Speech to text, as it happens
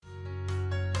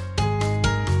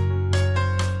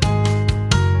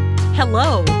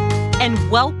Hello, and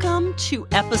welcome to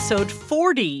episode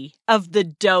 40 of the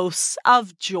Dose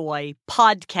of Joy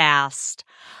podcast.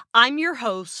 I'm your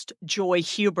host, Joy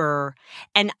Huber,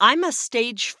 and I'm a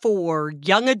stage 4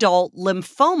 young adult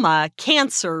lymphoma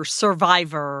cancer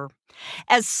survivor.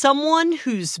 As someone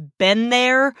who's been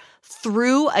there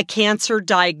through a cancer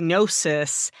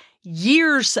diagnosis,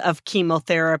 years of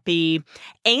chemotherapy,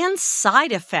 and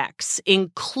side effects,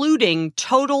 including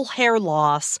total hair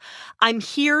loss, I'm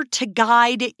here to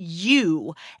guide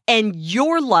you and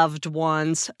your loved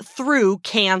ones through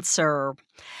cancer.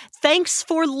 Thanks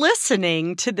for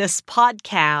listening to this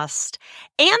podcast,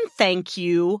 and thank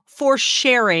you for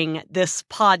sharing this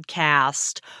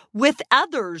podcast with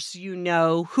others you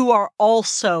know who are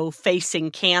also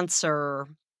facing cancer.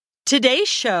 Today's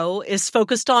show is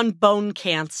focused on bone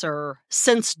cancer,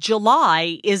 since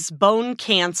July is Bone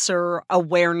Cancer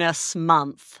Awareness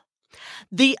Month.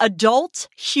 The adult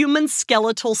human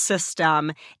skeletal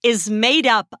system is made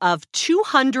up of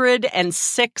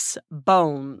 206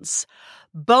 bones.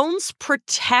 Bones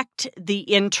protect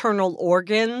the internal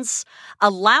organs,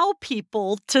 allow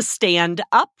people to stand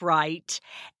upright,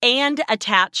 and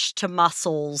attach to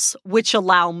muscles, which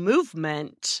allow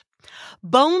movement.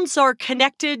 Bones are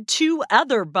connected to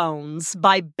other bones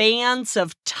by bands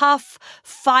of tough,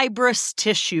 fibrous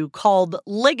tissue called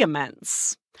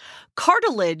ligaments.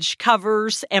 Cartilage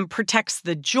covers and protects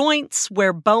the joints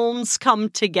where bones come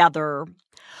together.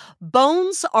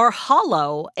 Bones are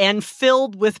hollow and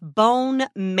filled with bone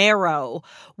marrow,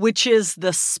 which is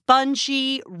the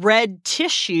spongy red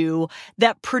tissue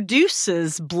that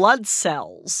produces blood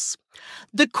cells.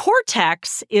 The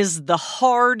cortex is the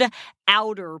hard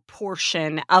outer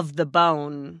portion of the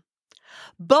bone.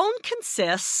 Bone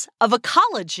consists of a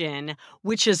collagen,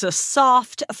 which is a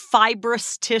soft,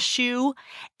 fibrous tissue,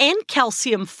 and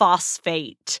calcium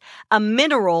phosphate, a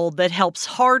mineral that helps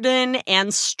harden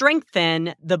and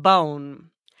strengthen the bone.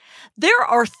 There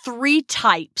are 3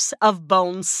 types of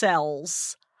bone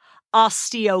cells: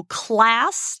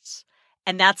 osteoclasts,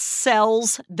 and that's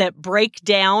cells that break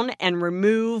down and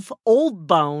remove old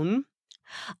bone;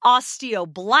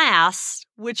 osteoblasts,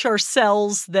 which are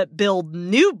cells that build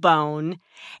new bone;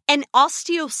 and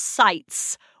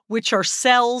osteocytes, which are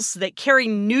cells that carry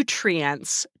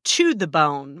nutrients to the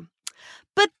bone.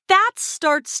 But that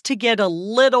starts to get a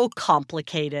little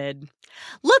complicated.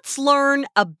 Let's learn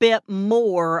a bit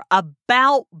more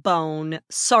about bone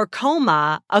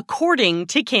sarcoma according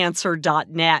to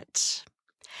Cancer.net.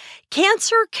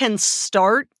 Cancer can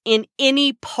start in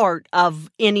any part of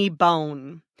any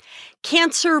bone.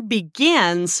 Cancer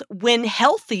begins when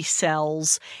healthy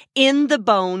cells in the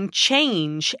bone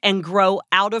change and grow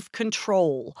out of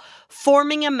control,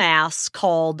 forming a mass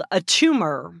called a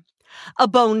tumor. A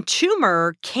bone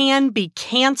tumor can be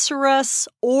cancerous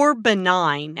or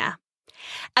benign.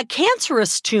 A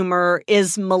cancerous tumor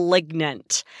is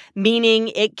malignant, meaning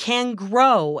it can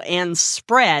grow and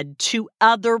spread to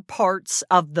other parts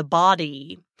of the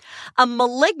body. A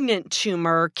malignant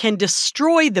tumor can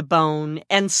destroy the bone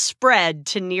and spread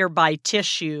to nearby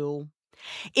tissue.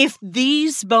 If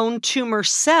these bone tumor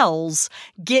cells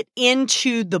get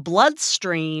into the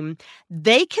bloodstream,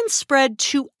 they can spread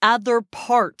to other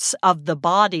parts of the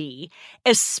body,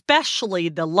 especially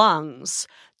the lungs,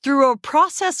 through a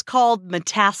process called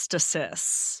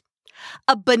metastasis.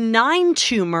 A benign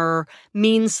tumor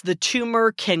means the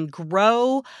tumor can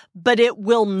grow, but it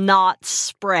will not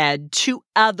spread to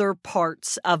other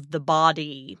parts of the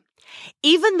body.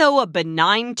 Even though a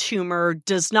benign tumor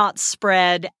does not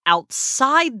spread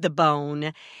outside the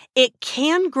bone, it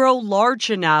can grow large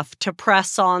enough to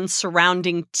press on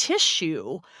surrounding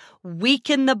tissue,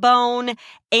 weaken the bone,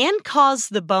 and cause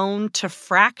the bone to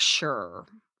fracture.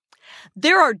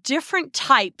 There are different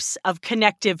types of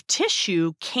connective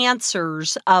tissue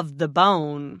cancers of the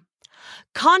bone.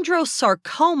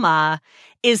 Chondrosarcoma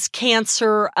is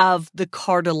cancer of the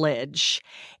cartilage.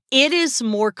 It is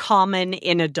more common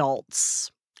in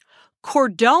adults.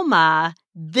 Chordoma,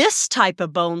 this type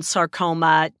of bone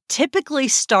sarcoma, typically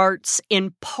starts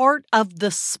in part of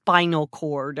the spinal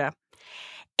cord.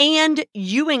 And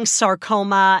Ewing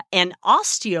sarcoma and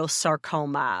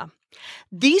osteosarcoma.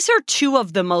 These are 2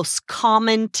 of the most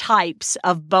common types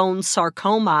of bone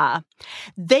sarcoma.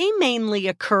 They mainly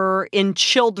occur in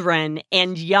children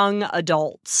and young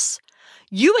adults.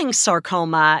 Ewing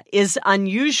sarcoma is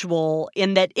unusual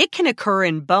in that it can occur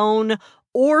in bone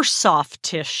or soft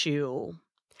tissue.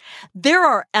 There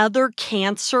are other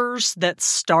cancers that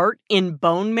start in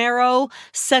bone marrow,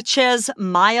 such as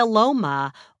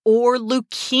myeloma or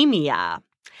leukemia.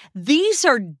 These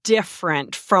are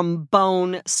different from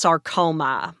bone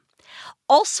sarcoma.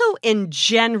 Also, in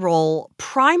general,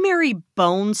 primary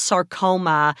bone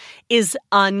sarcoma is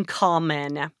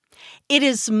uncommon. It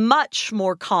is much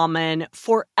more common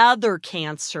for other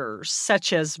cancers,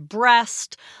 such as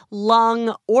breast,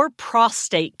 lung, or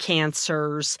prostate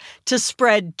cancers, to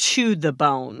spread to the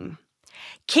bone.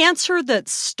 Cancer that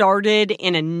started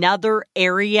in another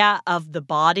area of the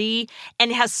body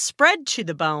and has spread to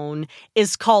the bone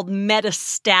is called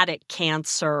metastatic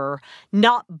cancer,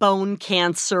 not bone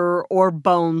cancer or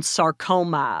bone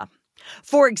sarcoma.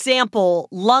 For example,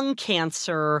 lung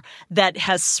cancer that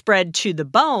has spread to the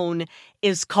bone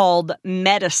is called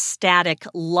metastatic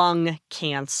lung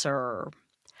cancer.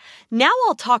 Now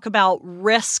I'll talk about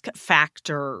risk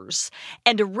factors.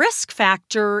 And a risk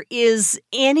factor is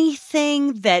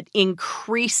anything that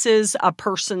increases a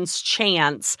person's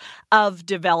chance of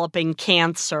developing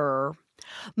cancer.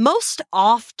 Most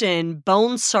often,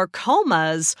 bone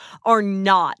sarcomas are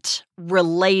not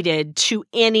related to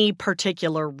any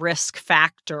particular risk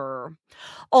factor.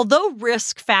 Although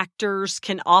risk factors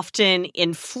can often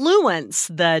influence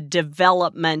the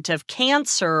development of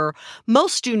cancer,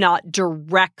 most do not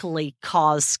directly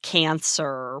cause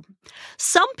cancer.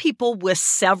 Some people with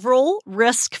several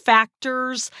risk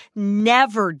factors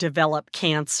never develop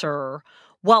cancer,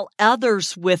 while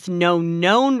others with no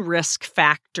known risk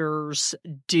factors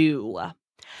do.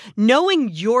 Knowing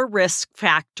your risk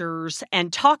factors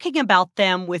and talking about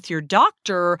them with your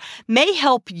doctor may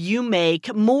help you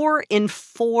make more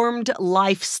informed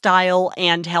lifestyle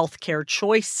and healthcare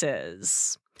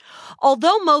choices.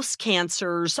 Although most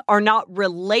cancers are not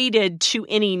related to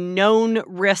any known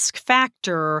risk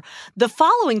factor, the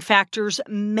following factors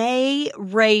may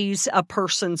raise a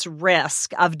person's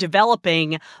risk of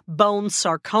developing bone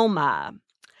sarcoma.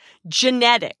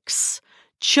 Genetics.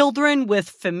 Children with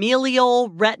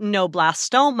familial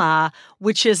retinoblastoma,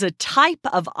 which is a type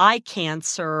of eye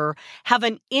cancer, have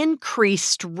an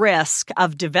increased risk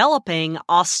of developing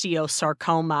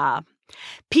osteosarcoma.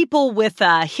 People with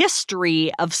a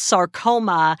history of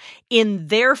sarcoma in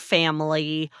their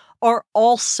family are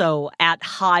also at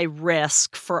high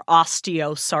risk for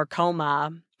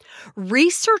osteosarcoma.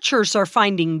 Researchers are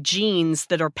finding genes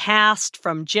that are passed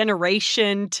from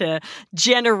generation to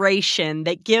generation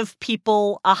that give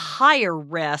people a higher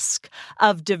risk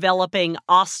of developing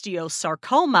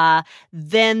osteosarcoma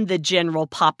than the general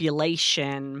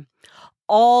population.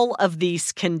 All of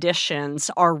these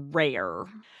conditions are rare.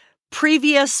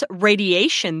 Previous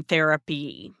radiation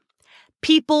therapy.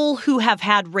 People who have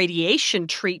had radiation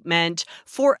treatment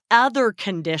for other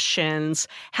conditions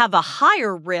have a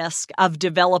higher risk of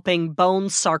developing bone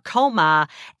sarcoma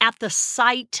at the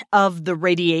site of the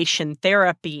radiation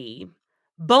therapy.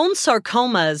 Bone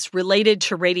sarcomas related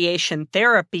to radiation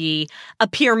therapy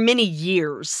appear many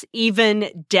years,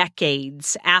 even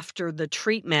decades after the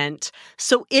treatment,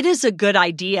 so it is a good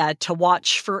idea to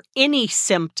watch for any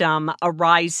symptom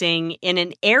arising in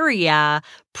an area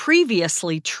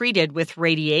previously treated with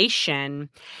radiation,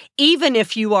 even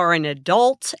if you are an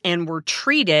adult and were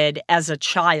treated as a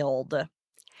child.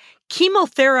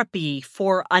 Chemotherapy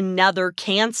for another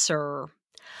cancer.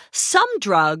 Some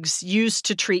drugs used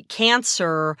to treat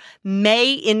cancer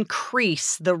may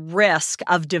increase the risk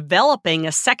of developing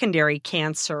a secondary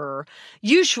cancer,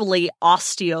 usually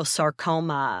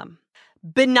osteosarcoma.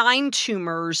 Benign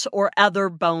tumors or other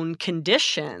bone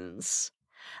conditions.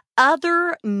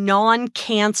 Other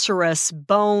non-cancerous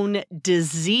bone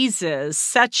diseases,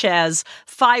 such as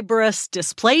fibrous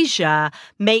dysplasia,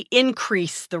 may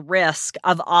increase the risk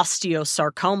of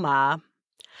osteosarcoma.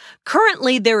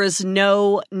 Currently, there is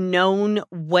no known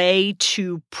way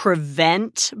to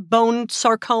prevent bone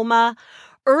sarcoma.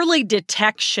 Early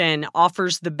detection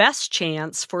offers the best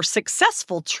chance for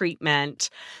successful treatment,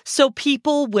 so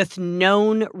people with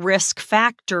known risk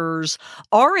factors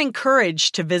are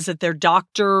encouraged to visit their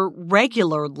doctor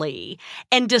regularly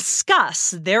and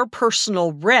discuss their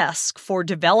personal risk for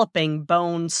developing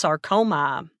bone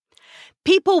sarcoma.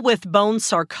 People with bone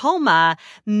sarcoma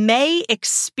may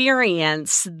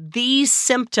experience these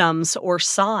symptoms or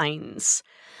signs.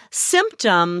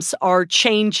 Symptoms are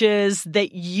changes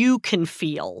that you can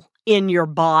feel in your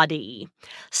body.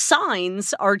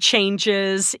 Signs are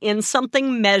changes in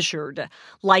something measured,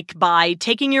 like by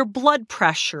taking your blood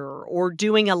pressure or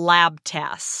doing a lab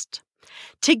test.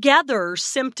 Together,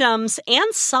 symptoms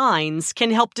and signs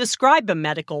can help describe a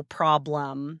medical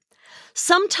problem.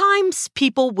 Sometimes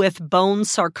people with bone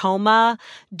sarcoma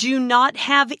do not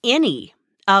have any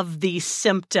of these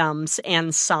symptoms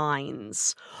and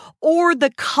signs, or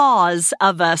the cause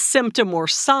of a symptom or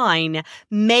sign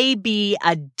may be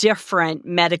a different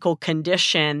medical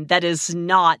condition that is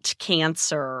not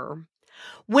cancer.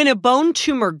 When a bone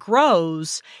tumor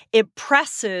grows, it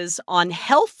presses on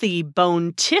healthy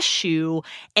bone tissue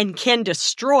and can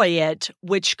destroy it,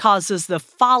 which causes the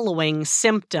following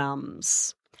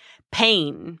symptoms.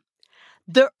 Pain.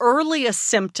 The earliest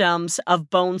symptoms of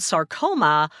bone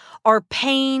sarcoma are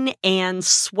pain and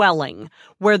swelling,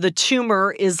 where the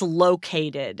tumor is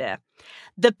located.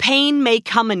 The pain may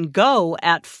come and go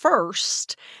at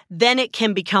first, then it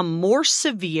can become more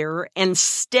severe and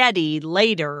steady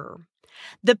later.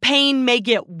 The pain may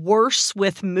get worse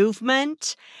with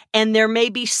movement, and there may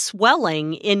be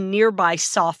swelling in nearby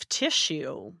soft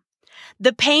tissue.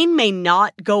 The pain may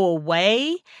not go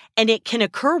away, and it can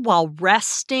occur while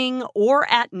resting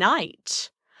or at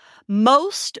night.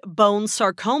 Most bone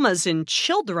sarcomas in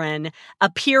children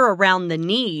appear around the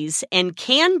knees and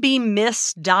can be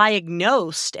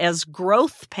misdiagnosed as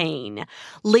growth pain,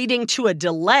 leading to a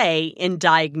delay in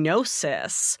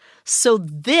diagnosis. So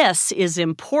this is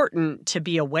important to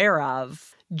be aware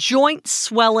of. Joint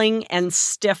swelling and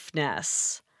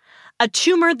stiffness. A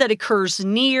tumor that occurs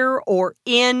near or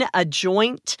in a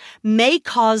joint may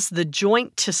cause the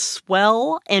joint to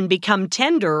swell and become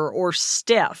tender or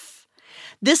stiff.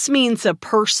 This means a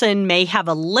person may have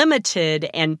a limited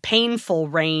and painful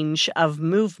range of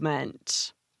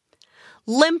movement.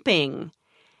 Limping.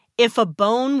 If a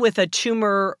bone with a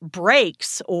tumor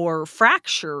breaks or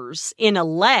fractures in a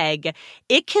leg,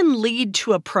 it can lead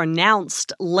to a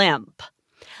pronounced limp.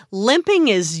 Limping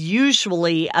is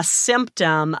usually a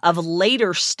symptom of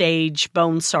later stage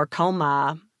bone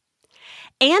sarcoma.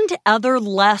 And other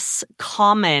less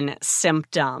common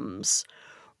symptoms.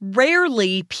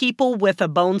 Rarely, people with a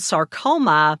bone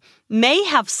sarcoma may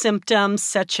have symptoms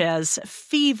such as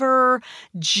fever,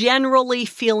 generally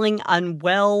feeling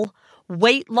unwell,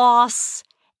 weight loss,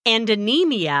 and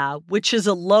anemia, which is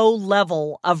a low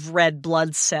level of red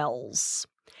blood cells.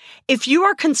 If you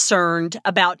are concerned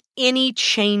about any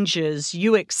changes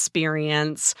you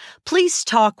experience, please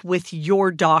talk with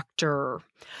your doctor.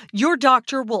 Your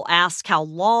doctor will ask how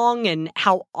long and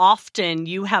how often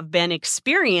you have been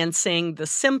experiencing the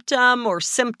symptom or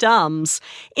symptoms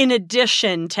in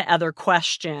addition to other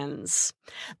questions.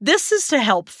 This is to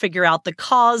help figure out the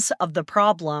cause of the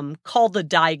problem, called the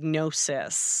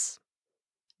diagnosis.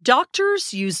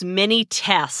 Doctors use many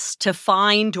tests to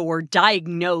find or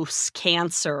diagnose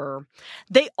cancer.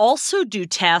 They also do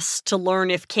tests to learn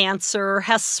if cancer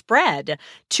has spread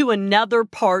to another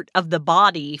part of the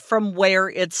body from where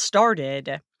it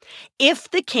started.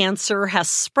 If the cancer has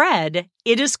spread,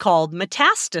 it is called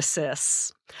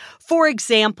metastasis. For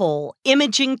example,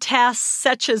 imaging tests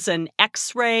such as an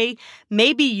X-ray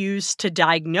may be used to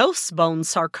diagnose bone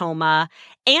sarcoma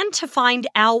and to find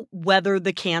out whether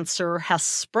the cancer has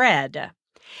spread.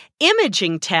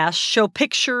 Imaging tests show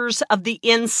pictures of the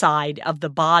inside of the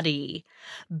body.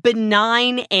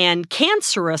 Benign and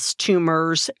cancerous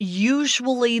tumors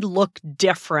usually look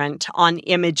different on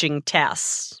imaging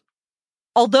tests.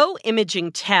 Although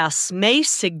imaging tests may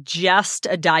suggest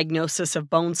a diagnosis of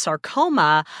bone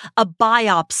sarcoma, a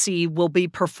biopsy will be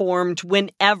performed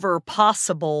whenever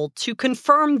possible to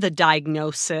confirm the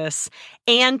diagnosis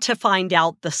and to find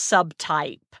out the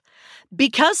subtype.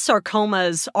 Because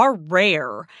sarcomas are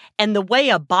rare and the way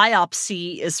a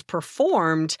biopsy is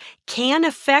performed can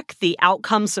affect the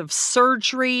outcomes of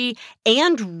surgery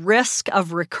and risk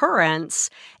of recurrence,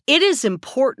 it is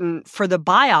important for the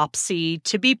biopsy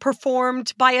to be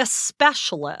performed by a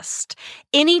specialist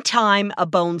anytime a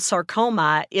bone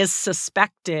sarcoma is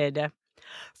suspected.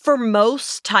 For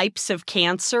most types of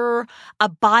cancer, a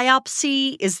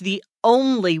biopsy is the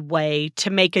only way to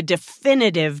make a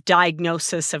definitive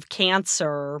diagnosis of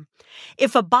cancer.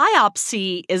 If a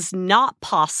biopsy is not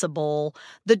possible,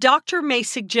 the doctor may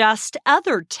suggest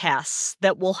other tests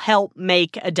that will help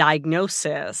make a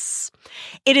diagnosis.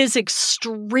 It is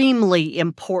extremely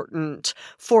important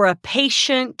for a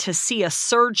patient to see a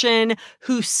surgeon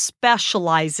who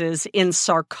specializes in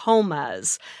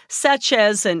sarcomas, such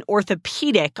as an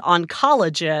orthopedic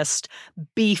oncologist,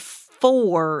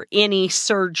 before any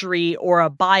surgery or a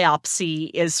biopsy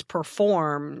is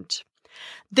performed.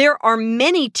 There are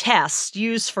many tests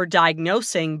used for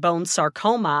diagnosing bone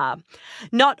sarcoma.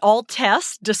 Not all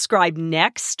tests described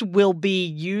next will be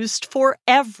used for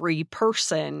every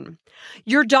person.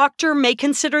 Your doctor may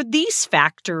consider these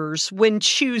factors when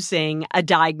choosing a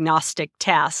diagnostic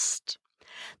test: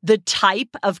 the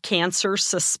type of cancer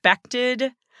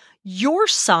suspected, your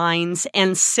signs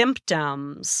and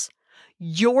symptoms,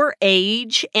 your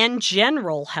age and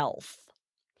general health,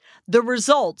 the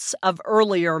results of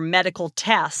earlier medical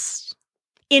tests,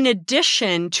 In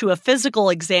addition to a physical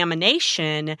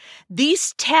examination,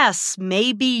 these tests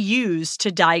may be used to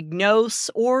diagnose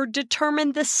or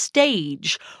determine the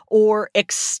stage or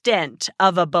extent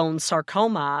of a bone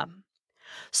sarcoma.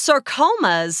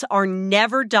 Sarcomas are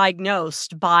never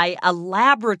diagnosed by a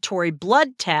laboratory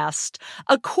blood test,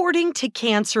 according to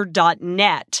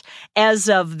Cancer.net as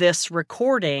of this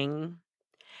recording.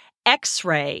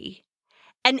 X-ray.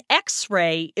 An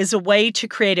X-ray is a way to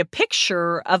create a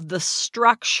picture of the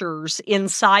structures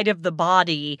inside of the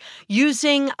body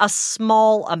using a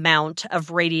small amount of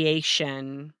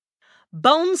radiation.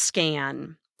 Bone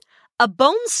scan. A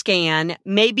bone scan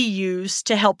may be used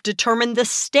to help determine the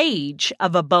stage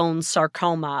of a bone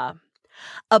sarcoma.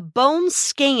 A bone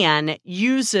scan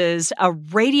uses a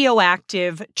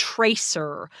radioactive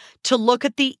tracer to look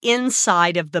at the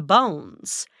inside of the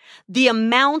bones. The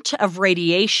amount of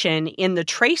radiation in the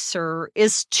tracer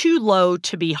is too low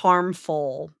to be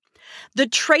harmful. The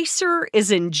tracer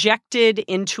is injected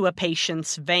into a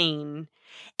patient's vein.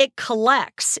 It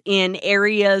collects in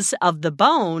areas of the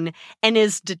bone and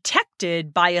is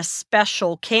detected by a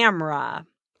special camera.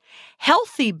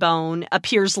 Healthy bone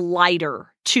appears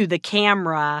lighter to the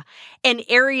camera, and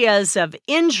areas of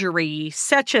injury,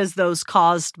 such as those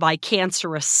caused by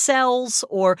cancerous cells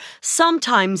or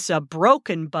sometimes a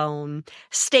broken bone,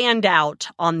 stand out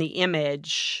on the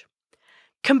image.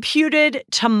 Computed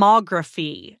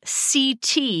tomography,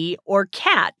 CT or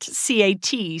CAT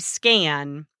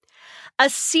scan. A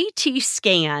CT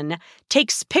scan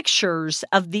takes pictures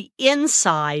of the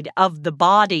inside of the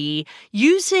body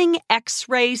using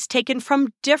X-rays taken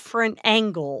from different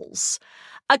angles.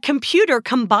 A computer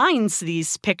combines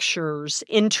these pictures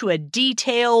into a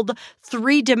detailed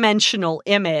three-dimensional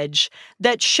image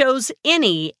that shows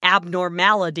any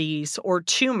abnormalities or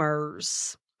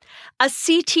tumors. A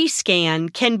CT scan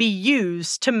can be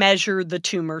used to measure the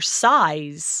tumor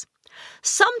size.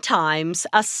 Sometimes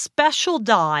a special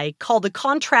dye called a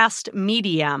contrast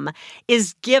medium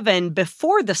is given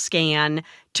before the scan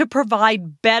to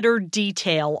provide better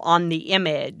detail on the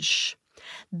image.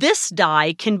 This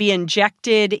dye can be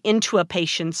injected into a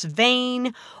patient's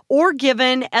vein or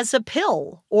given as a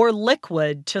pill or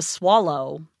liquid to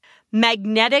swallow.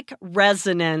 Magnetic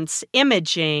resonance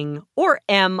imaging, or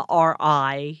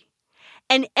MRI.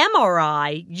 An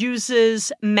MRI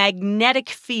uses magnetic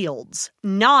fields,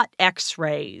 not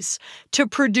X-rays, to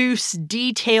produce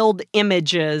detailed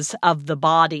images of the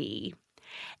body.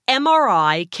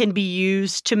 MRI can be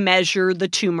used to measure the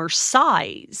tumor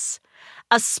size.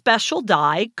 A special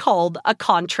dye called a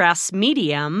contrast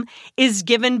medium is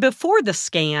given before the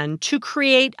scan to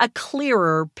create a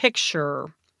clearer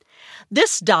picture.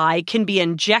 This dye can be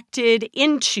injected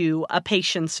into a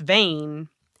patient's vein.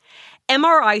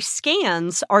 MRI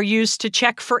scans are used to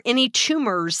check for any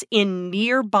tumors in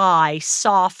nearby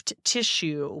soft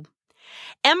tissue.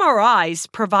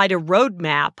 MRIs provide a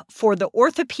roadmap for the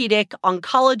orthopedic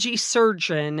oncology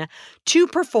surgeon to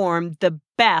perform the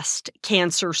best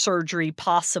cancer surgery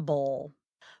possible.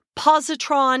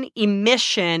 Positron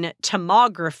emission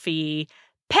tomography,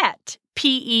 PET,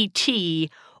 PET,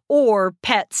 or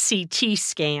PET-CT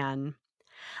scan.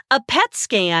 A PET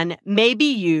scan may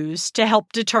be used to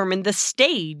help determine the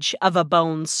stage of a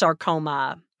bone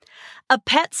sarcoma. A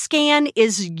PET scan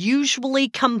is usually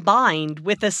combined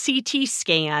with a CT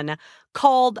scan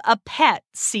called a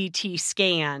PET-CT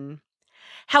scan.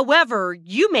 However,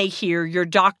 you may hear your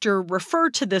doctor refer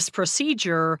to this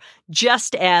procedure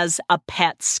just as a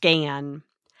PET scan.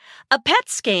 A PET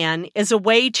scan is a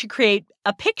way to create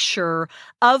a picture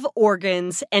of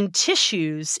organs and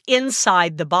tissues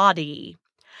inside the body.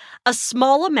 A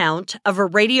small amount of a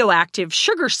radioactive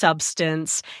sugar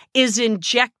substance is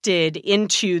injected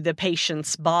into the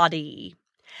patient's body.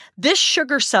 This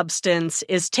sugar substance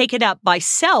is taken up by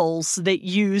cells that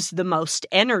use the most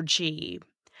energy.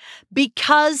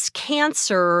 Because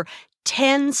cancer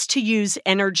tends to use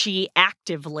energy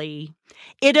actively,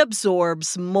 it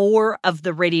absorbs more of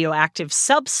the radioactive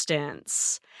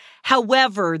substance.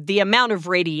 However, the amount of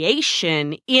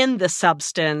radiation in the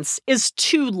substance is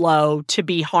too low to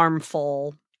be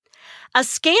harmful. A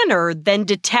scanner then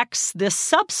detects this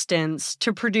substance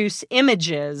to produce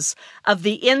images of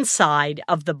the inside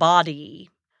of the body.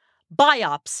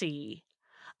 Biopsy.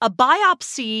 A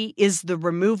biopsy is the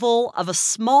removal of a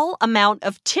small amount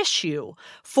of tissue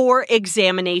for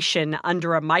examination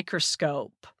under a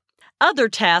microscope. Other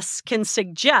tests can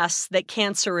suggest that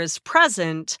cancer is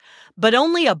present, but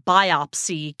only a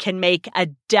biopsy can make a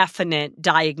definite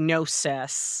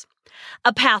diagnosis.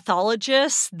 A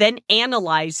pathologist then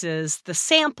analyzes the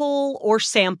sample or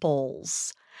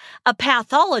samples. A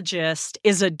pathologist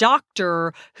is a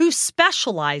doctor who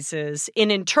specializes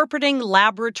in interpreting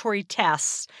laboratory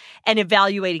tests and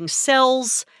evaluating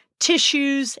cells,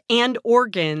 tissues, and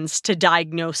organs to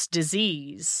diagnose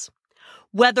disease.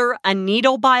 Whether a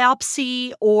needle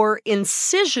biopsy or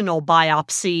incisional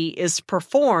biopsy is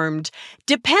performed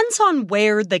depends on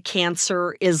where the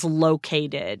cancer is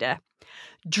located.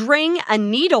 During a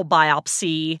needle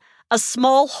biopsy, a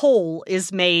small hole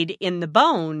is made in the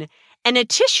bone, and a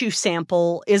tissue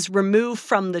sample is removed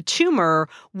from the tumor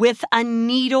with a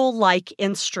needle-like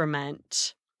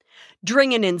instrument.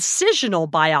 During an incisional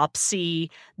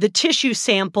biopsy, the tissue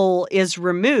sample is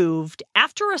removed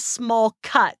after a small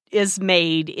cut is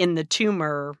made in the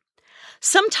tumor.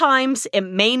 Sometimes it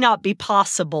may not be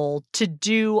possible to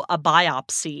do a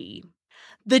biopsy.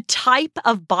 The type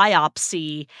of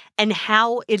biopsy and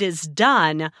how it is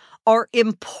done are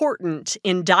important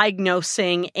in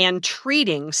diagnosing and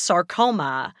treating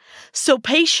sarcoma, so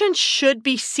patients should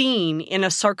be seen in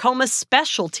a sarcoma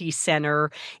specialty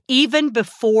center even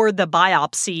before the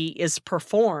biopsy is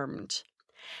performed.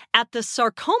 At the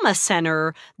sarcoma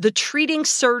center, the treating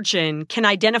surgeon can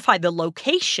identify the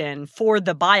location for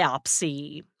the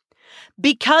biopsy.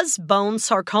 Because bone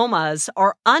sarcomas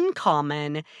are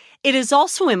uncommon, it is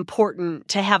also important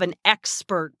to have an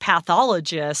expert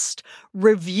pathologist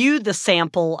review the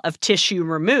sample of tissue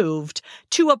removed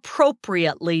to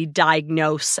appropriately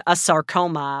diagnose a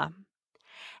sarcoma.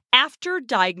 After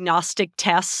diagnostic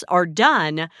tests are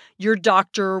done, your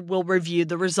doctor will review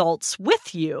the results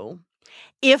with you.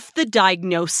 If the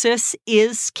diagnosis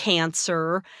is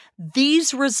cancer,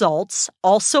 these results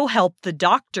also help the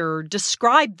doctor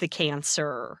describe the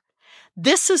cancer.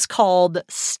 This is called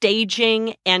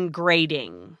staging and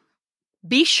grading.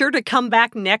 Be sure to come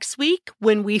back next week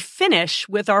when we finish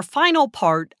with our final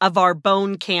part of our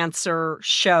bone cancer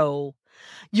show.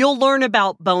 You'll learn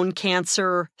about bone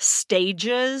cancer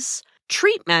stages,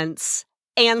 treatments,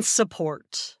 and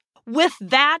support. With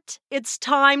that, it's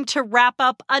time to wrap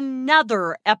up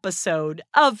another episode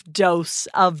of Dose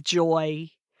of Joy.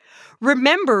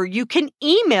 Remember, you can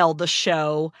email the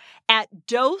show at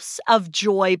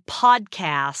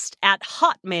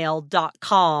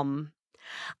doseofjoypodcast@hotmail.com.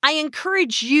 I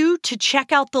encourage you to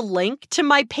check out the link to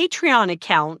my Patreon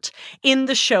account in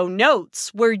the show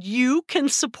notes where you can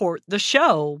support the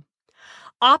show.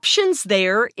 Options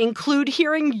there include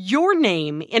hearing your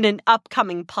name in an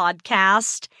upcoming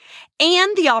podcast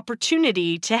and the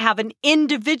opportunity to have an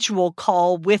individual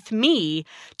call with me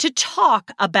to talk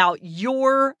about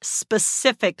your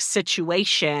specific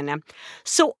situation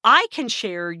so I can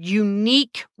share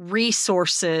unique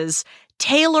resources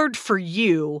tailored for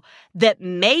you that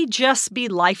may just be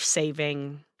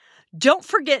life-saving. Don't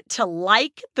forget to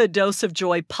like the Dose of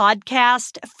Joy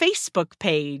podcast Facebook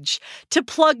page to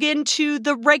plug into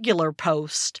the regular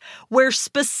post where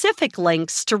specific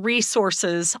links to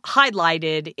resources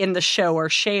highlighted in the show are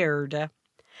shared.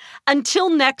 Until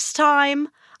next time,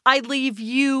 I leave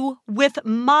you with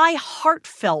my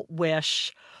heartfelt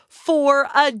wish for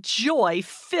a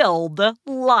joy-filled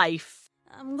life.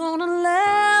 I'm gonna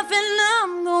laugh and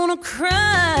I'm gonna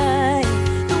cry.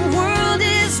 The world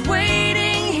is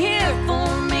waiting here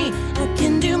for me. I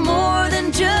can do more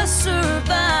than just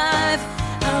survive.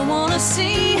 I wanna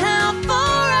see how